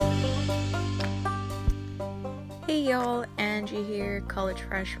Hey y'all, Angie here, college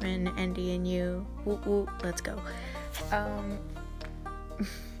freshman, NDNU. Whoop whoop, let's go.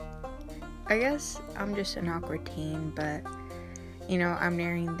 I guess I'm just an awkward teen, but I'm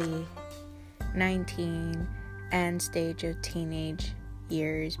nearing the 19 end stage of teenage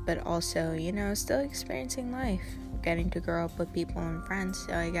years, but also, still experiencing life, getting to grow up with people and friends.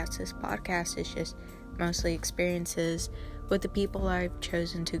 So I guess this podcast is just mostly experiences with the people I've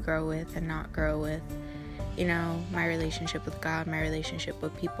chosen to grow with and not grow with. My relationship with God, my relationship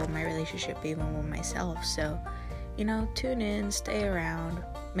with people, my relationship even with myself. So, tune in, stay around.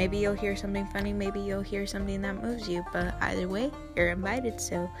 Maybe you'll hear something funny, maybe you'll hear something that moves you, but either way, you're invited.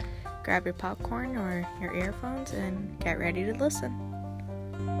 So grab your popcorn or your earphones and get ready to listen.